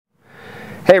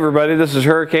Hey everybody, this is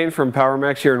Hurricane from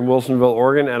Powermax here in Wilsonville,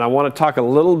 Oregon, and I want to talk a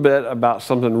little bit about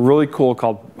something really cool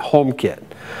called HomeKit.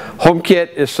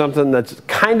 HomeKit is something that's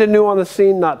kind of new on the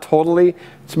scene, not totally.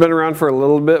 It's been around for a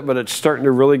little bit, but it's starting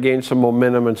to really gain some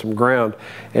momentum and some ground.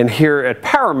 And here at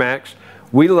Powermax,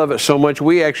 we love it so much,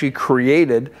 we actually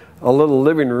created a little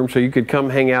living room so you could come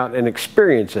hang out and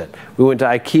experience it. We went to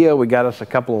IKEA, we got us a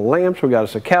couple of lamps, we got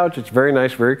us a couch. It's very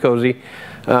nice, very cozy.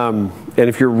 And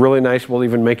if you're really nice, we'll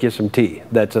even make you some tea.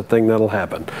 That's a thing that'll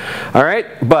happen. All right,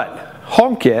 but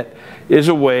HomeKit is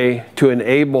a way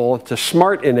to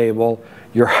smart enable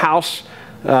your house,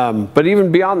 but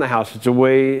even beyond the house. It's a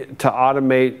way to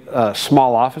automate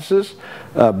small offices,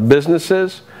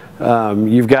 businesses.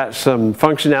 You've got some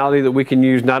functionality that we can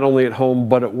use not only at home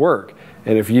but at work.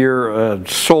 And if you're a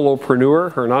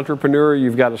solopreneur or an entrepreneur,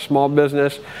 you've got a small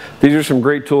business, these are some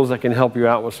great tools that can help you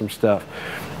out with some stuff.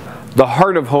 The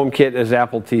heart of HomeKit is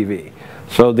Apple TV.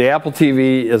 So the Apple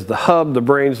TV is the hub, the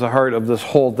brains, the heart of this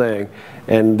whole thing.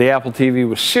 And the Apple TV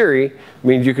with Siri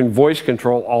means you can voice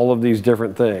control all of these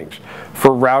different things.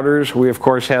 For routers, we of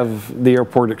course have the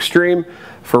Airport Extreme.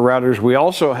 For routers, we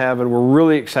also have, and we're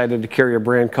really excited to carry a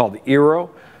brand called Eero.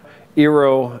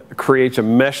 Eero creates a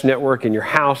mesh network in your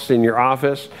house, in your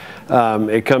office.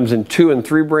 It comes in 2 and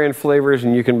 3 brand flavors,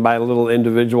 and you can buy little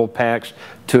individual packs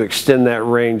to extend that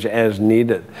range as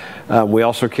needed. We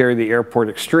also carry the Airport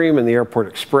Extreme and the Airport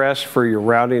Express for your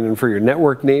routing and for your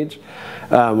network needs.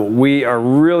 We are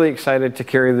really excited to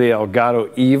carry the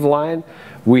Elgato Eve line.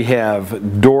 We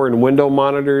have door and window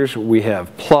monitors, we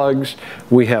have plugs,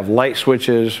 we have light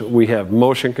switches, we have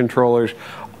motion controllers.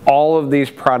 All of these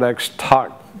products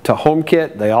talk to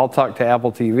HomeKit, they all talk to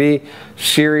Apple TV,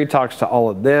 Siri talks to all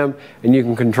of them, and you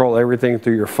can control everything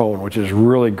through your phone, which is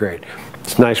really great.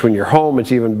 It's nice when you're home,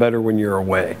 it's even better when you're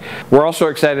away. We're also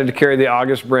excited to carry the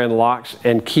August brand locks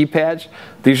and keypads.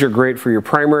 These are great for your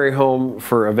primary home,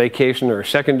 for a vacation or a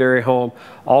secondary home,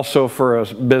 also for a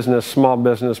business, small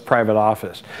business, private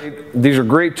office. These are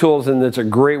great tools, and it's a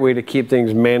great way to keep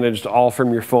things managed all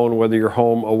from your phone, whether you're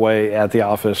home, away, at the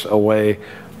office, away,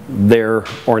 there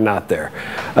or not there.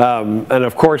 And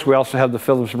of course we also have the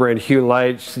Philips brand Hue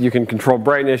lights. You can control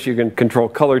brightness, you can control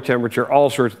color temperature, all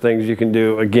sorts of things you can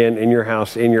do, again, in your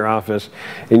house, in your office,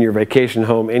 in your vacation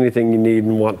home, anything you need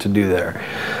and want to do there.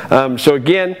 So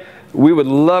again, we would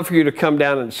love for you to come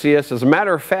down and see us. As a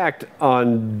matter of fact,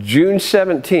 on June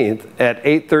 17th at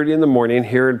 8:30 in the morning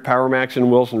here at Powermax in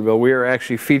Wilsonville, we are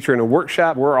actually featuring a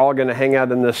workshop. We're all going to hang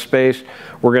out in this space.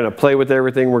 We're going to play with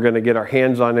everything. We're going to get our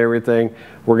hands on everything.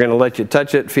 We're going to let you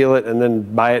touch it, feel it, and then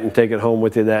buy it and take it home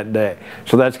with you that day.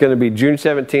 So that's going to be June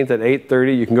 17th at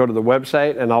 8:30. You can go to the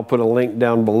website, and I'll put a link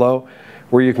down below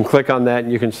where you can click on that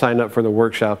and you can sign up for the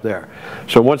workshop there.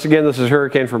 So once again, this is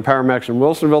Hurricane from Powermax in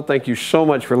Wilsonville. Thank you so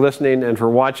much for listening and for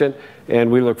watching,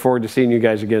 and we look forward to seeing you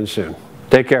guys again soon.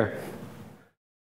 Take care.